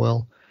the ball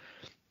well.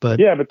 But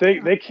yeah, but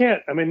they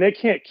can't. I mean, they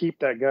can't keep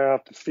that guy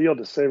off the field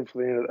to save him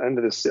for the end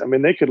of the season. I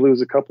mean, they could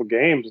lose a couple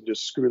games and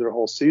just screw their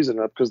whole season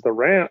up because the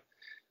rant,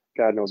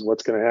 God knows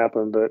what's going to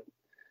happen. But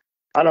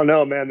I don't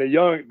know, man.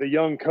 The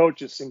young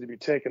coaches seem to be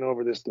taking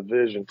over this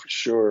division for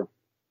sure.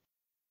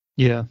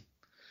 Yeah,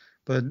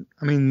 but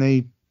I mean,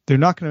 they're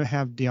not going to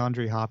have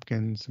DeAndre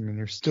Hopkins. I mean,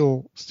 they're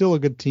still a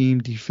good team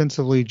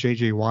defensively.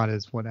 J.J. Watt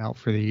is out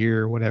for the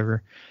year or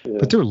whatever,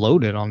 but they're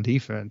loaded on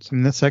defense. I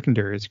mean, that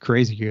secondary is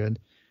crazy good.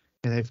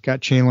 And they've got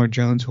Chandler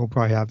Jones, who will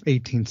probably have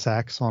 18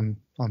 sacks on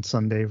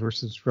Sunday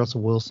versus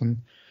Russell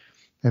Wilson.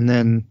 And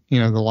then, the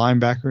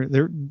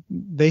linebacker,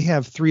 they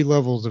have 3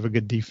 levels of a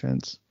good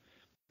defense.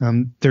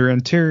 Their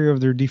interior of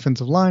their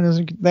defensive line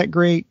isn't that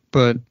great,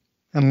 but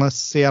unless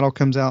Seattle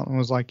comes out and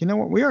was like, you know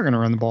what, we are going to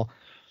run the ball.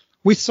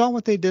 We saw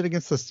what they did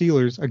against the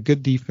Steelers, a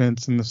good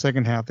defense in the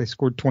second half. They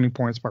scored 20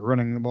 points by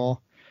running the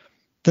ball.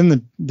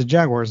 Then the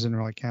Jaguars didn't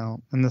really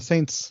count. And the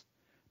Saints,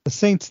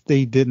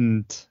 they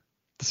didn't.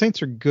 The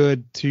Saints are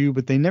good too,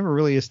 but they never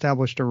really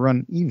established a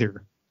run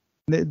either.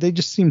 They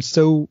just seem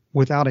so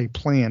without a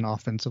plan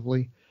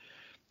offensively.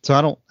 So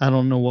I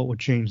don't know what would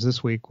change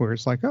this week where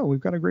it's like, oh,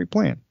 we've got a great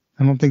plan.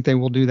 I don't think they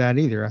will do that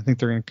either. I think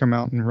they're going to come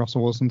out and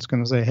Russell Wilson's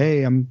going to say,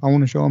 hey, I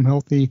want to show I'm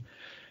healthy.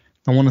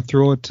 I want to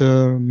throw it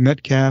to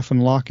Metcalf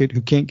and Lockett, who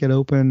can't get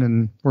open,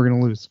 and we're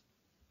going to lose.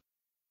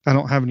 I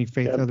don't have any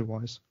faith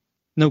otherwise.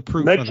 No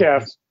proof.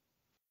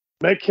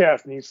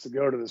 Metcalf needs to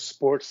go to the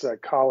sports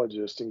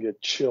psychologist and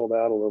get chilled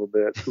out a little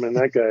bit. I mean,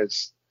 that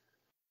guy's,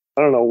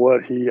 I don't know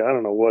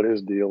what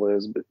his deal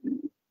is, but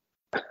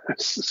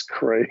it's just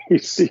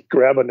crazy.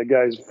 Grabbing the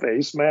guy's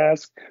face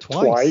mask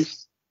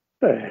twice.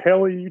 the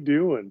hell are you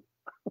doing?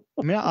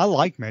 I mean, I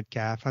like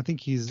Metcalf. I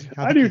think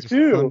I do he's a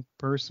too. fun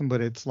person,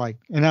 but it's like,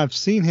 and I've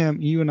seen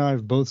him. You and I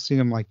have both seen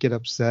him like get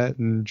upset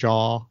and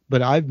jaw,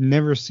 but I've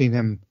never seen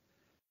him.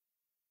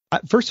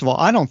 First of all,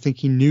 I don't think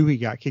he knew he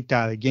got kicked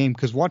out of the game,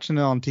 because watching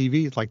it on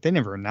TV, it's like they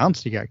never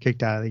announced he got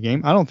kicked out of the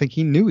game. I don't think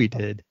he knew he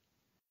did.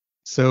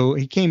 So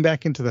he came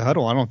back into the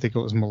huddle. I don't think it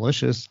was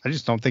malicious. I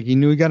just don't think he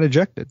knew he got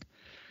ejected.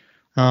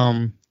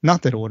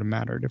 Not that it would have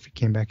mattered if he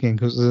came back in,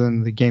 because it was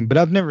in the game, but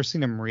I've never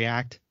seen him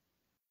react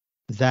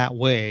that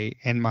way.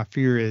 And my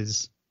fear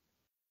is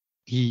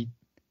he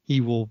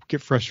will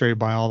get frustrated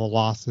by all the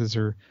losses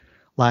or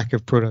lack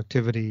of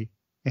productivity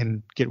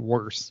and get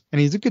worse.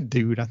 And he's a good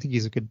dude. I think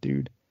he's a good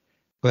dude.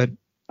 But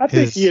I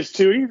think he is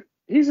too.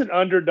 He's an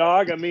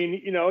underdog. I mean,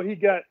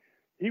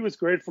 he was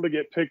grateful to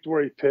get picked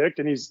where he picked,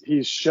 and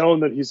he's shown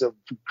that he's a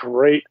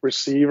great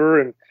receiver.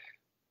 And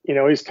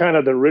he's kind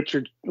of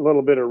a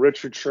little bit of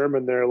Richard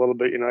Sherman there, a little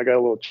bit. I got a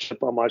little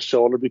chip on my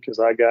shoulder because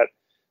I got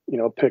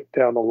picked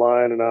down the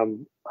line,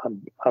 and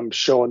I'm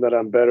showing that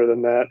I'm better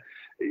than that.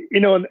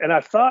 And I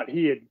thought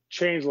he had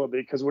changed a little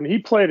bit, because when we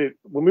played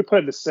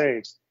the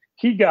Saints,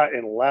 he got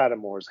in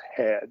Lattimore's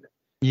head.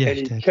 Yeah, and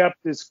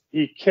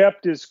he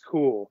kept his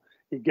cool.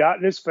 He got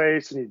in his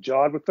face and he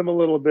jawed with them a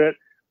little bit,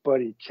 but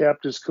he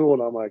kept his cool.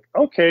 And I'm like,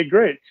 okay,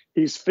 great.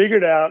 He's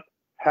figured out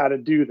how to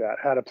do that,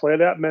 how to play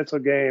that mental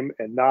game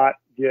and not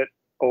get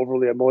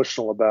overly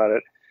emotional about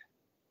it.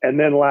 And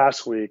then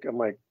last week, I'm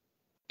like,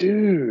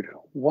 dude,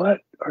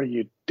 what are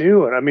you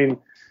doing? I mean,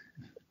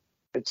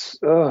 it's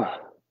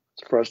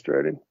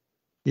frustrating.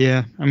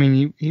 Yeah, I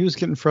mean, he was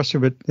getting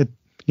frustrated, but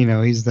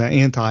he's the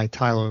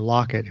anti-Tyler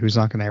Lockett, who's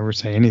not going to ever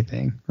say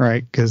anything,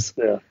 right? Because,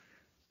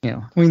 I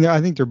mean, I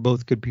think they're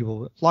both good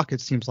people. But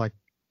Lockett seems like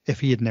if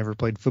he had never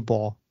played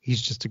football,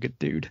 he's just a good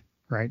dude,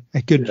 right?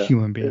 A good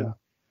human being. Yeah.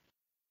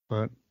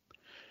 But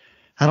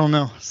I don't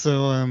know.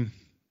 So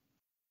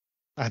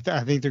I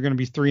think they're going to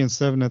be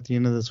 3-7 at the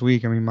end of this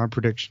week. I mean, my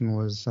prediction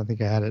was, I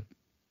think I had it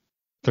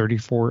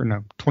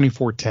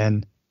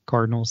 24-10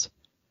 Cardinals.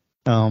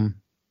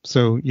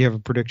 So you have a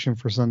prediction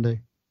for Sunday?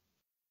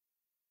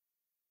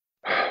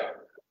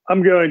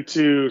 I'm going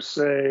to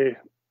say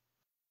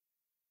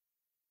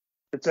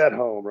it's at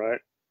home, right?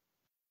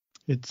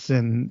 It's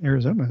in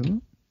Arizona, isn't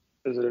it?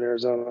 Is it in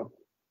Arizona?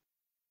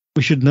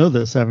 We should know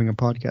this, having a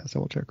podcast. I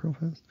will check real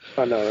fast.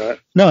 I know, right?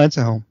 No, it's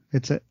at home.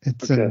 It's okay.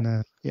 It's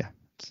in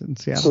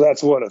Seattle. So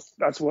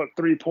that's what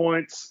 3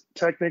 points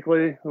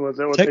technically. Was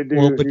that what they do?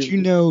 Well, but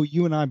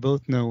you and I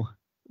both know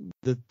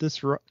that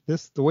the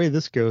way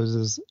this goes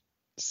is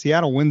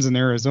Seattle wins in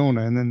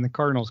Arizona, and then the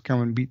Cardinals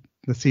come and beat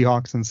the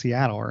Seahawks in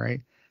Seattle,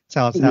 right? That's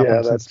how it's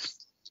happened. Yeah,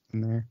 that's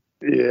in there.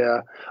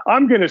 Yeah,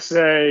 I'm gonna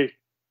say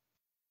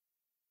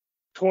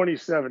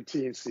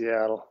 2017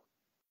 Seattle.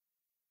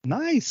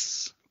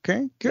 Nice.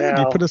 Okay, good.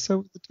 Now, you put us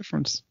over the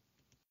difference.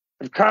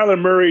 If Kyler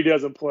Murray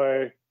doesn't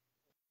play,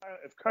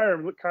 if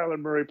Kyler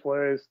Murray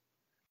plays,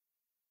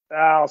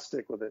 I'll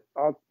stick with it.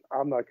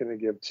 I'm not going to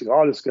give two.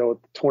 I'll just go with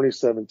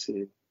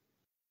 2017.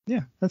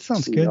 Yeah, that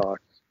sounds Seahawks. Good.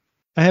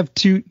 I have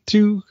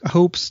two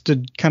hopes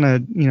to kind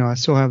of, I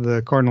still have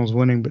the Cardinals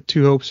winning, but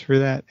 2 hopes for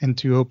that and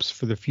 2 hopes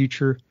for the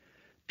future.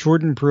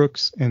 Jordan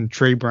Brooks and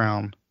Trey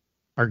Brown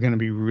are going to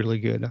be really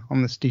good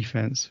on this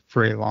defense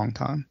for a long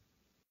time.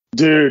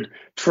 Dude,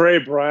 Trey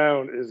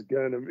Brown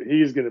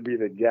he's going to be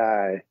the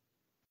guy.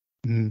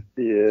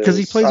 Because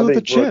he plays with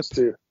a chip,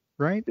 too.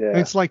 Right? Yeah.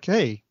 It's like,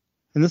 hey,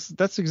 and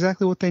that's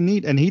exactly what they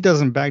need. And he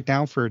doesn't back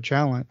down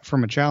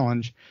from a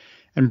challenge.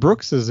 And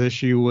Brooks's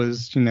issue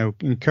was,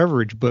 in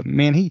coverage, but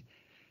man, he,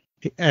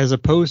 as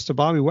opposed to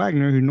Bobby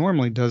Wagner, who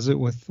normally does it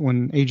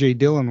when A.J.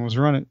 Dillon was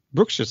running,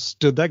 Brooks just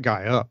stood that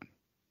guy up.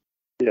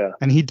 Yeah.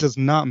 And he does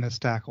not miss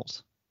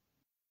tackles.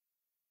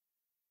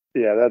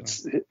 Yeah,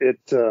 that's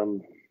it.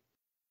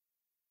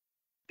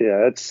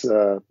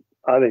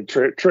 I think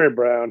Trey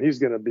Brown, he's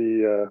going to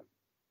be a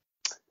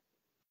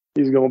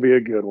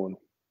good one.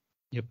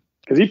 Yep.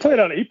 Because he played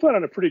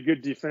on a pretty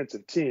good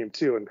defensive team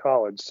too in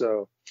college.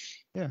 So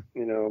yeah,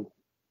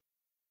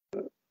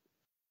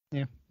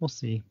 yeah, we'll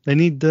see. They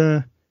need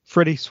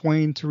Freddie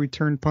Swain to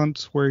return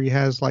punts where he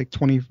has like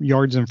 20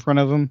 yards in front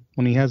of him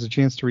when he has a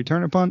chance to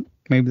return a punt.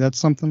 Maybe that's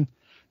something.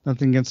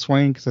 Nothing against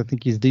Swain because I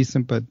think he's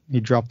decent, but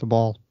he dropped the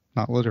ball,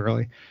 not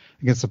literally,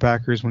 against the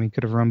Packers when he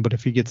could have run. But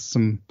if he gets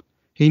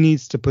he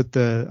needs to put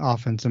the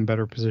offense in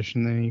better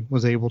position than he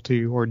was able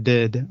to or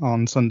did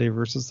on Sunday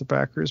versus the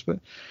Packers. But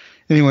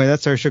anyway,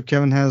 that's our show.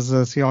 Kevin has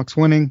Seahawks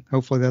winning.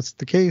 Hopefully that's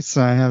the case.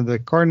 I have the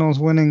Cardinals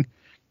winning.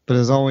 But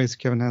as always,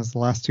 Kevin has the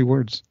last 2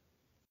 words.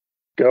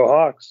 Go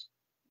Hawks.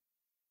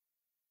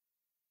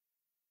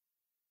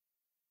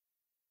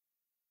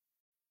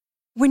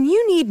 When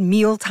you need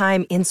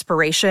mealtime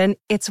inspiration,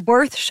 it's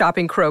worth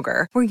shopping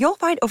Kroger, where you'll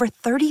find over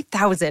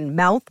 30,000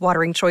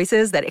 mouth-watering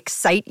choices that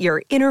excite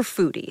your inner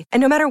foodie. And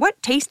no matter what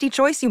tasty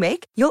choice you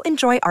make, you'll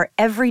enjoy our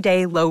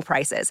everyday low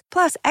prices,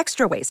 plus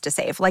extra ways to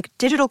save, like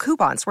digital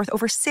coupons worth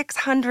over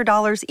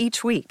 $600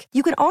 each week.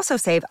 You can also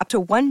save up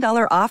to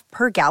 $1 off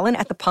per gallon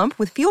at the pump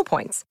with fuel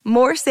points.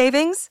 More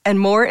savings and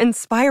more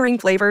inspiring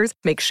flavors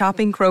make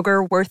shopping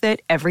Kroger worth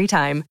it every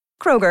time.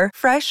 Kroger,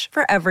 fresh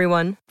for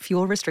everyone.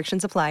 Fuel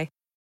restrictions apply.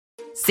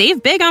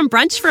 Save big on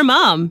brunch for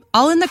mom,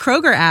 all in the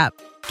Kroger app.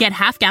 Get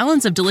half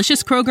gallons of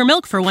delicious Kroger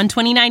milk for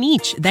 $1.29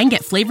 each. Then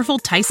get flavorful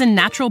Tyson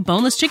natural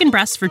boneless chicken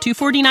breasts for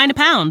 $2.49 a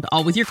pound,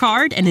 all with your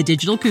card and a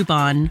digital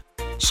coupon.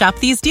 Shop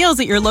these deals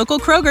at your local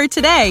Kroger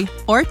today,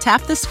 or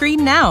tap the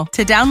screen now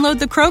to download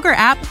the Kroger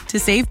app to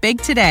save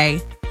big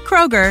today.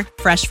 Kroger,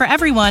 fresh for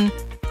everyone.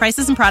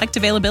 Prices and product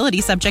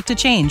availability subject to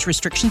change.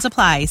 Restrictions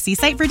apply. See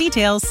site for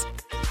details.